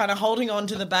the ute, kind of holding on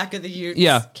to the back of the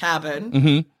ute's cabin.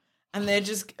 Mm-hmm.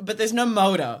 And but there's no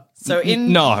motor. So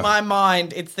in my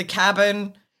mind, it's the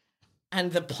cabin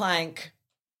and the plank.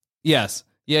 Yes.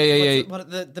 Yeah. What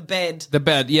the bed? The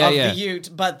bed, of the ute,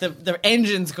 but the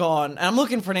engine's gone. And I'm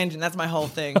looking for an engine. That's my whole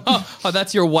thing. Oh,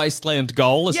 that's your wasteland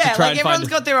goal, is to try and everyone's find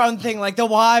got their own thing. Like the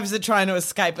wives are trying to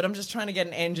escape, but I'm just trying to get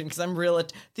an engine because I'm real.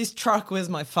 This truck was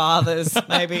my father's.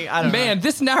 Maybe I don't know. Man,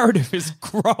 this narrative is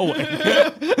growing.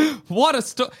 What a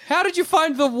story! How did you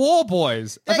find the War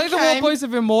Boys? Are they the War Boys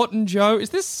of Immortan Joe? Is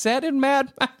this set in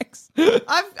Mad Max?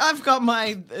 I've got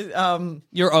my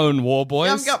your own War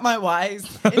Boys. I've got my ways.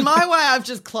 In my way, I've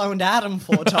just cloned Adam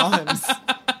 4 times.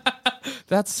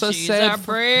 That's so She's sad. a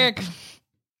brick.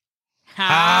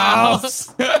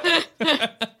 House.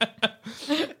 I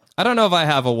don't know if I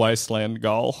have a wasteland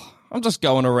goal. I'm just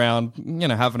going around,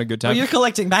 having a good time. Well, you're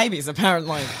collecting babies,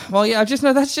 apparently. Well, yeah, I just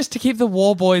know that's just to keep the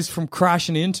War Boys from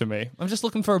crashing into me. I'm just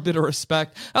looking for a bit of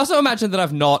respect. I also imagine that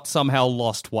I've not somehow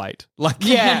lost weight. Like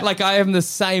I am the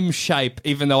same shape,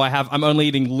 even though I'm only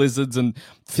eating lizards and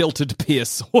filtered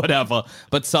piss or whatever,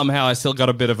 but somehow I still got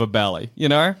a bit of a belly,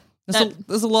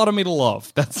 There's a lot of me to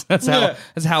love. That's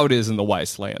how it is in the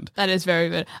wasteland. That is very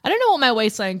good. I don't know what my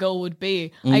wasteland goal would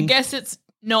be. I guess it's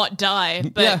not die,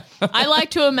 but I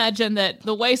like to imagine that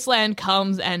the wasteland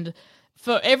comes and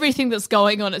for everything that's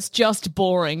going on, it's just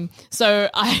boring. So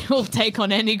I will take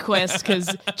on any quest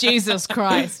because Jesus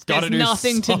Christ, there's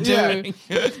nothing to do.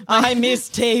 I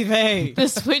miss TV. The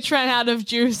Switch ran out of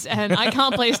juice and I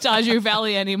can't play Stardew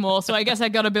Valley anymore, so I guess I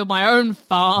got to build my own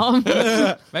farm.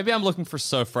 Maybe I'm looking for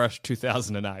So Fresh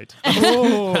 2008.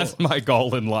 That's my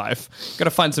goal in life. Got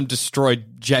to find some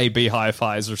destroyed JB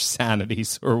Hi-Fis or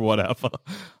Sanities or whatever.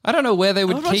 I don't know where they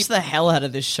would I'll watch the hell out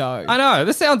of this show. I know.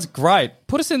 This sounds great.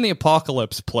 Put us in the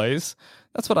apocalypse, please.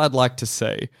 That's what I'd like to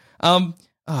see.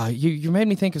 You made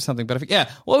me think of something, but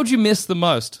what would you miss the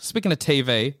most? Speaking of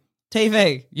TV.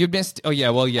 TV. You'd miss... Oh,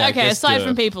 yeah, well, yeah. Okay, aside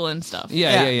from people and stuff.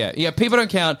 Yeah, people don't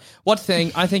count. What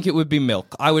thing? I think it would be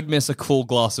milk. I would miss a cool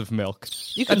glass of milk.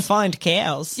 You can find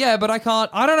cows. Yeah, but I can't...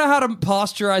 I don't know how to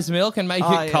pasteurize milk and make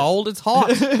it cold. It's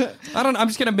hot. I'm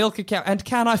just going to milk a cow. And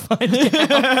can I find a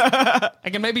cow? I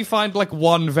can maybe find,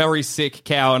 one very sick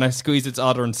cow and I squeeze its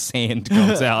udder and sand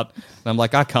comes out. And I'm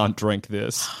like, I can't drink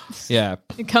this. Yeah.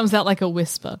 It comes out like a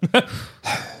whisper.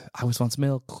 I was once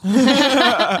milk.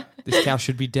 This cow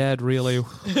should be dead, really.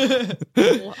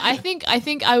 I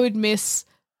think I would miss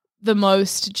the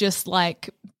most just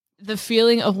the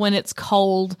feeling of when it's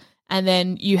cold and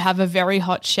then you have a very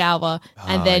hot shower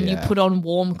and then you put on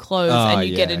warm clothes and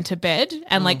you get into bed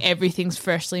and everything's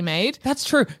freshly made. That's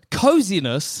true.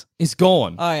 Coziness is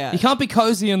gone. Oh, yeah. You can't be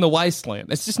cozy in the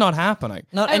wasteland. It's just not happening.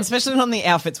 And especially not on the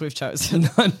outfits we've chosen.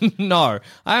 No.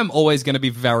 I am always going to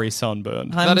be very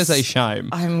sunburned. That is a shame.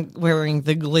 I'm wearing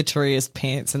the glitteriest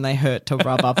pants and they hurt to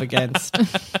rub up against.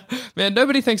 Man,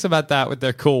 nobody thinks about that with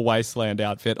their cool wasteland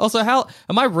outfit. Also, how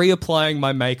am I reapplying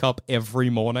my makeup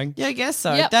every morning? Yeah, I guess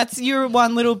so. Yep. That's your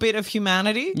one little bit of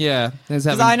humanity. Yeah. Because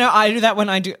I know I do that when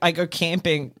I go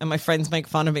camping and my friends make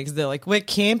fun of me because they're like, we're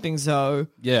camping, so...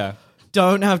 Yeah.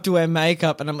 Don't have to wear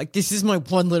makeup, and I'm like, this is my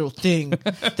one little thing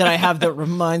that I have that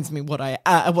reminds me what I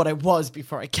was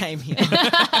before I came here.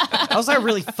 Also, I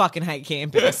really fucking hate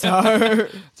camping, so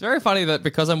it's very funny that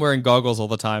because I'm wearing goggles all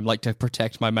the time, to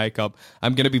protect my makeup,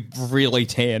 I'm going to be really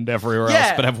tanned everywhere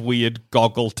else, but have weird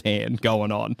goggle tan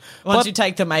going on. Once you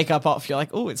take the makeup off, you're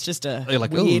like, oh, it's just a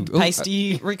weird,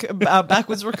 pasty,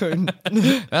 backwards raccoon.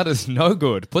 That is no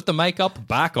good. Put the makeup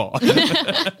back on.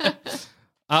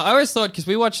 I always thought, because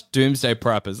we watched Doomsday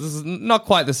Preppers, this is not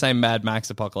quite the same Mad Max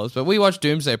apocalypse, but we watched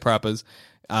Doomsday Preppers,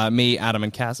 me, Adam,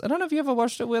 and Cass. I don't know if you ever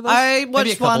watched it with us. I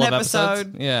watched one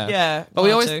episode. Yeah. Yeah. But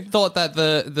we always thought that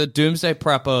the Doomsday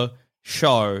Prepper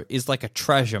show is like a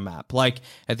treasure map.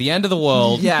 At the end of the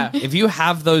world, if you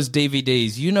have those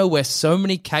DVDs, you know where so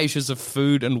many caches of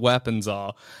food and weapons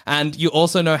are, and you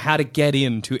also know how to get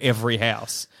into every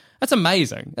house. That's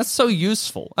amazing. That's so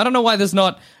useful. I don't know why there's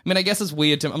not... I mean, I guess it's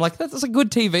weird to... I'm like, that's a good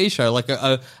TV show.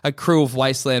 A crew of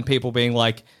wasteland people being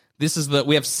like,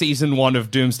 we have season 1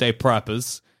 of Doomsday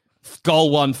Preppers.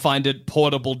 Goal 1, find a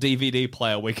portable DVD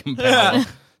player we can power.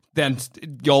 Then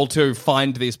goal 2,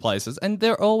 find these places. And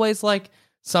they're always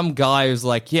some guy who's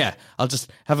like, yeah, I'll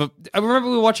just have a... I remember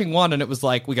we were watching one and it was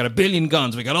like, we got 1 billion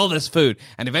guns, we got all this food,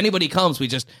 and if anybody comes, we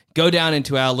just go down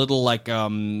into our little, like,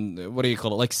 what do you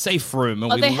call it? Like, safe room.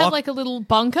 And they had like a little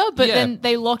bunker, but Yeah. then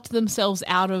they locked themselves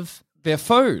out of... their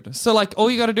food. So, like, all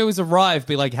you got to do is arrive,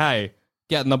 be like, hey,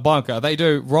 get in the bunker. They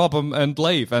do, rob them and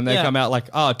leave. And they come out like,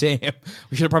 oh, damn,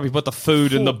 we should have probably put the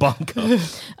food in the bunker.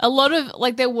 A lot of,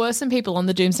 like, there were some people on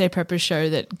the Doomsday Preppers show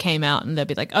that came out and they'd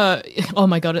be like, oh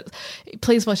my God,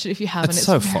 please watch it if you haven't. It's It's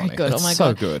so very funny. good. It's oh my so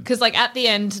God. good. Because, like, at the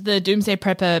end, the Doomsday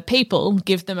Prepper people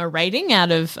give them a rating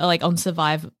out of, like, on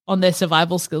their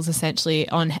survival skills, essentially,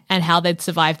 and how they'd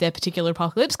survive their particular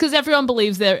apocalypse. Because everyone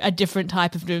believes a different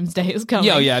type of doomsday is coming.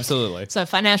 Yeah, absolutely. So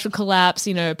financial collapse,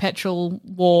 petrol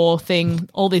war thing,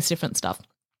 all these different stuff.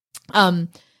 And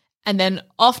then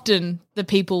often the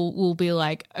people will be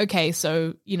like, okay,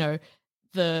 so,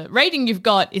 the rating you've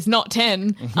got is not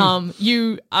 10.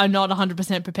 You are not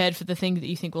 100% prepared for the thing that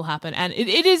you think will happen. And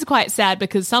it is quite sad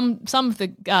because some of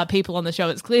the people on the show,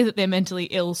 it's clear that they're mentally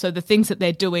ill, so the things that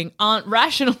they're doing aren't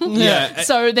rational. Yeah.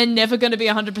 So they're never going to be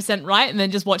 100% right, and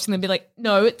then just watching them be like,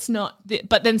 no, it's not.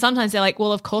 But then sometimes they're like,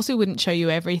 well, of course we wouldn't show you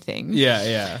everything.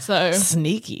 Yeah. So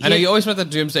Sneaky. I know you always want the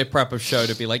Doomsday Prepper show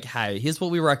to be like, hey, here's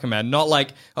what we recommend. Not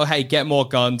like, oh, hey, get more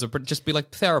guns, or just be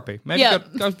like therapy. Maybe Yeah.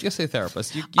 go see a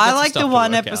therapist. You I get some like stuff the to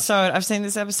one work out. episode. I've seen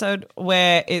this episode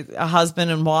where it's a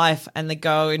husband and wife, and they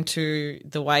go into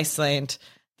the wasteland,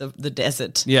 the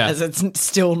desert, as it's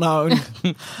still known,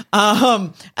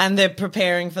 and they're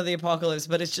preparing for the apocalypse.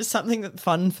 But it's just something that's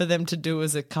fun for them to do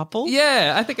as a couple.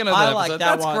 Yeah, I think I know that I episode. like that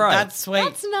That's one. great. That's sweet.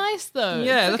 that's nice, though.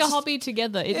 Yeah, it's like that's- a hobby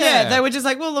together. Yeah, they were just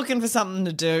like, we're looking for something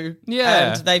to do.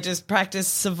 Yeah. And they just practice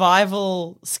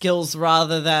survival skills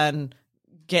rather than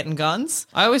getting guns.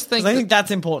 I always think... 'Cause I think that's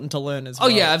important to learn as well.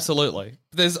 Oh, yeah, absolutely.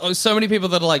 There's so many people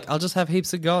that are like, I'll just have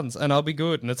heaps of guns and I'll be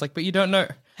good. And it's like, but you don't know.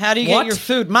 How do you What? get your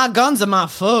food? My guns are my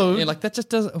food. You're like, that just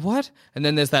doesn't... What? And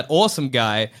then there's that awesome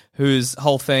guy whose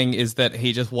whole thing is that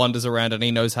he just wanders around and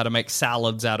he knows how to make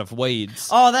salads out of weeds.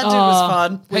 Oh, that dude was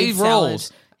fun. He Weed salad.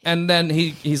 rolls. And then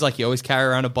he's like, you always carry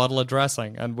around a bottle of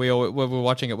dressing. And when we're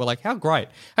watching it, we're like, how great.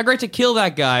 How great to kill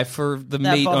that guy for the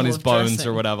That meat on bottle his of bones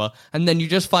dressing. or whatever. And then you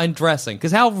just find dressing.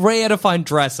 Because how rare to find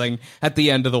dressing at the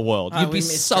end of the world. You'd we be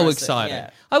miss so dressing, excited. yeah.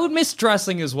 I would miss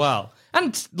dressing as well.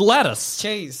 And lettuce.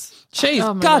 Cheese. Cheese.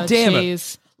 Oh my God God, damn it.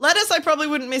 cheese. Lettuce I probably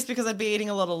wouldn't miss because I'd be eating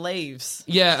a lot of leaves.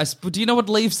 Yeah, do you know what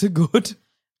leaves are good?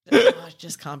 Oh, it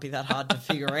just can't be that hard to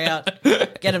figure out.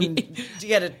 Get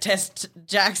a test.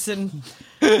 Jackson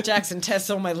tests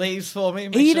all my leaves for me.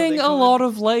 make sure Eating they're a good. lot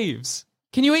of leaves.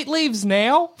 Can you eat leaves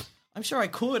now? I'm sure I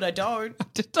could. I don't. I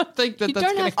just don't think that You that's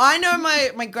don't going have- to... I know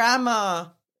my grandma.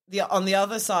 On the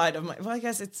other side of my. Well, I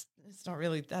guess it's not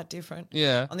really that different.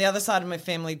 Yeah. On the other side of my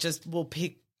family, just will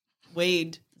pick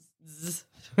weed.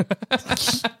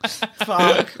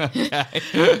 Fuck.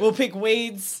 We'll pick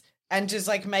weeds and just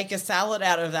like make a salad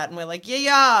out of that, and we're like,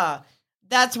 yeah,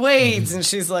 that's weeds, and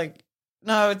she's like,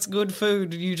 no, it's good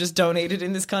food. You just don't eat it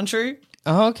in this country.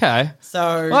 Oh, okay. So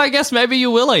Well, I guess maybe you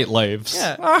will eat leaves.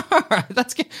 Yeah. All right.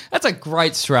 That's a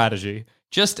great strategy.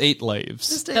 Just eat leaves.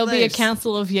 just eat There'll be a leaves.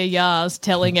 council of yayas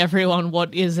telling everyone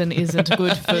what is and isn't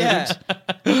good food. Yeah,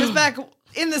 because back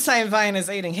in the same vein as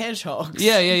eating hedgehogs.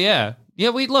 Yeah.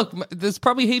 Yeah, there's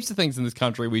probably heaps of things in this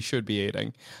country we should be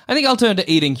eating. I think I'll turn to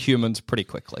eating humans pretty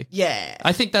quickly. Yeah.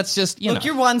 I think that's just, Look,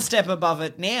 you're one step above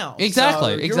it now. Exactly,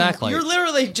 So you're- exactly. You're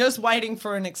literally just waiting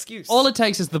for an excuse. all it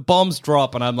takes is the bombs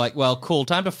drop and I'm like, well, cool,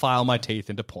 time to file my teeth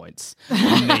into points.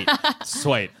 Neat.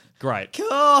 Sweet. Great.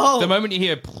 cool. The moment you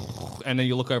hear, and then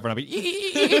you look over and I'll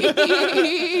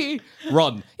be,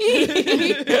 run.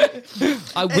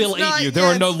 I will not- eat you. There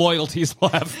are no yes. loyalties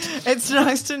left. It's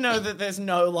nice to know that there's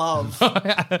no love.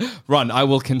 Run. I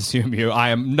will consume you. I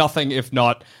am nothing if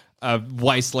not a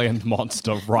wasteland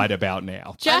monster right about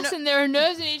now. Jackson, there are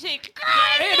nerves in your teeth.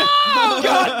 Oh,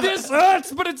 God, this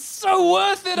hurts, but it's so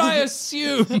worth it, I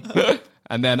assume.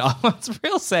 And then it's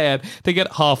real sad to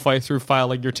get halfway through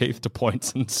filing your teeth to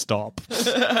points and stop.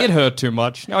 It hurt too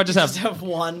much. Now I just Have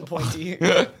one pointy.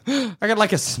 I got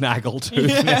like a snaggle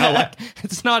tooth now. Like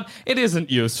it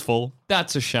isn't useful.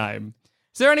 That's a shame.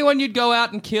 Is there anyone you'd go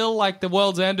out and kill like the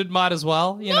world's ended might as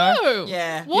well, you know? No.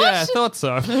 Yeah. What? Yeah, I thought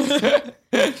so.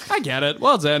 I get it.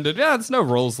 World's ended. Yeah, there's no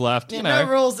rules left, you know. No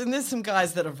rules, and there's some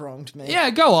guys that have wronged me. Yeah,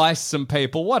 go ice some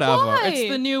people, whatever. Why? It's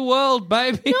the new world,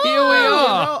 baby. Here we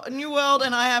are. New world,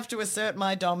 and I have to assert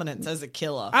my dominance as a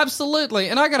killer. Absolutely.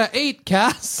 And I gotta eat,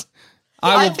 Cass.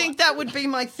 I think that would be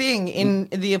my thing in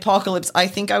the apocalypse. I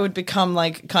think I would become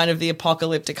like kind of the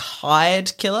apocalyptic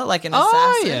hired killer, like an assassin.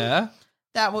 Oh, yeah.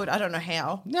 That would, I don't know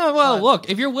how. No, well, look,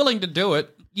 if you're willing to do it,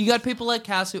 you got people like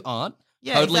Cass who aren't.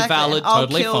 Yeah, totally exactly. valid, I'll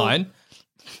totally kill fine.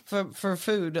 For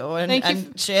food Thank you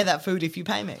and share that food if you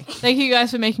pay me. Thank you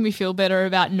guys for making me feel better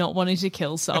about not wanting to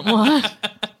kill someone.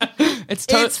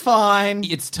 It's fine.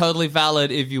 It's totally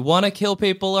valid if you want to kill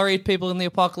people or eat people in the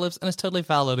apocalypse, and it's totally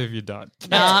valid if you don't.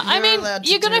 I You're mean, allowed to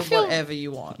you're gonna do feel whatever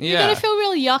you want. you're gonna feel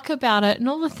real yuck about it, and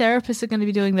all the therapists are going to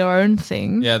be doing their own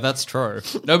thing. Yeah, that's true.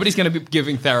 Nobody's going to be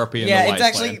giving therapy in the Yeah, wasteland.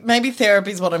 it's actually maybe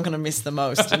therapy is what I'm going to miss the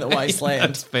most in the wasteland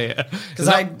That's fair. because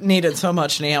I need it so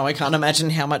much now. I can't imagine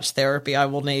how much therapy I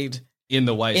will need in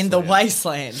the wasteland. in the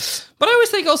wasteland. But I always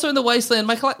think also in the wasteland,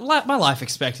 my life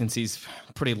expectancy's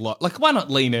pretty low. Like, why not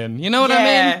lean in? You know what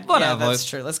I mean? Whatever. Yeah, that's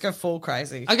true. Let's go full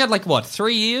crazy. I got like, what,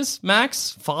 3 years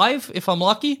max? 5 if I'm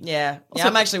lucky? Yeah, Also-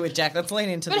 I'm actually with Jack. Let's lean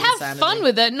into But the have insanity. fun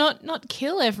with it, not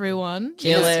kill everyone.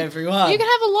 Kill everyone. You can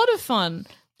have a lot of fun.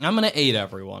 I'm going to eat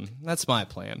everyone. That's my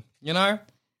plan. You know?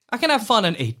 I can have fun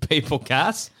and eat people,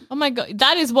 Cass. Oh my god,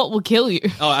 that is what will kill you.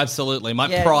 Oh, absolutely. My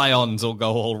Yeah. prions will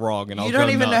go all wrong and I'll You go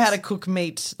don't even know nuts. how to cook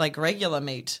meat, like regular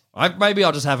meat. Maybe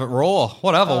I'll just have it raw.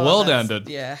 Whatever. Oh, World that's- ended.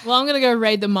 Yeah. Well, I'm gonna go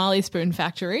raid the Marley Spoon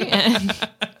factory and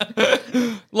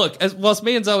Look, whilst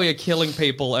me and Zoe are killing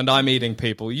people and I'm eating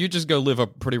people, you just go live a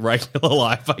pretty regular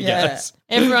life, I Yeah. guess.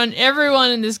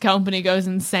 everyone in this company goes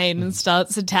insane and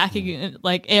starts attacking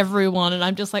like everyone, and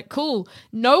I'm just like, cool.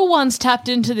 No one's tapped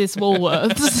into this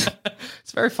Woolworths.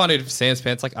 It's very funny if Sans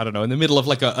Pants, like, I don't know, in the middle of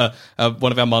like a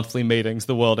one of our monthly meetings,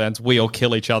 the world ends, we all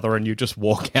kill each other and you just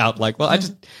walk out like, well, I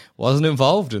just wasn't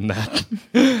involved in that.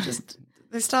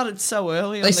 They started so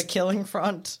early on the killing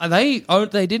front. And they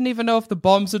didn't even know if the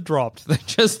bombs had dropped. They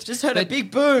just Just heard a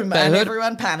big boom and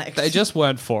everyone panicked. They just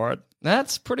went for it.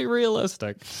 That's pretty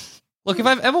realistic. Look, if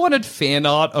I've ever wanted fan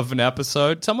art of an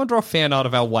episode, someone draw fan art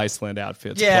of our wasteland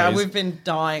outfits, Yeah, please. we've been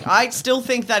dying. I still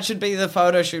think that should be the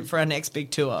photo shoot for our next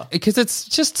big tour. Because it's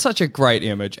just such a great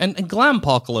image. And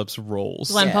Glamopocalypse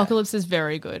rules. Glamopocalypse is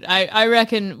very good. I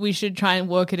reckon we should try and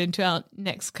work it into our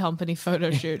next company photo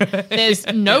shoot. There's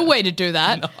no way to do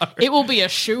that. No. It will be a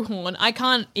shoehorn. I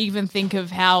can't even think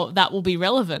of how that will be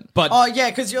relevant. But Oh,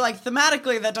 yeah, because you're like,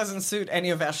 thematically, that doesn't suit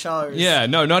any of our shows. yeah,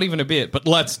 no, not even a bit. But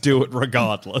let's do it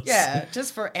regardless. Yeah,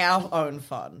 just for our own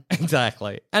fun.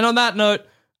 Exactly. And on that note,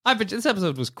 this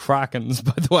episode was Krakens,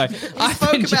 by the way. We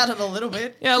spoke about it a little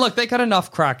bit. Yeah, look, they got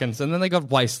enough Krakens, and then they got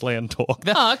Wasteland talk.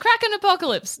 Oh, Kraken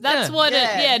Apocalypse. That's Yeah. what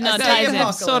Yeah, it, yeah, no, that's ties the in.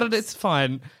 apocalypse. Sorted, it's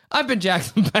fine. I've been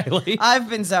Jackson Bailey. I've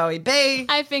been Zoe B.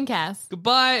 I've been Cass.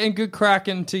 Goodbye and good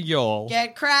Kraken to y'all.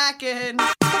 Get cracking.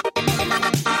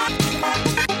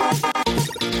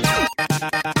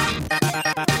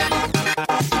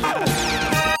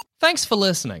 Thanks for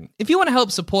listening. If you want to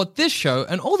help support this show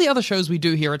and all the other shows we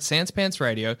do here at Sans Pants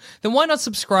Radio, then why not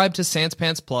subscribe to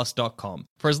SansPantsPlus.com?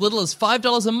 For as little as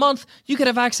 $5 a month, you could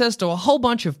have access to a whole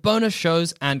bunch of bonus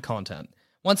shows and content.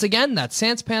 Once again, that's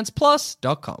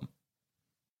SansPantsPlus.com.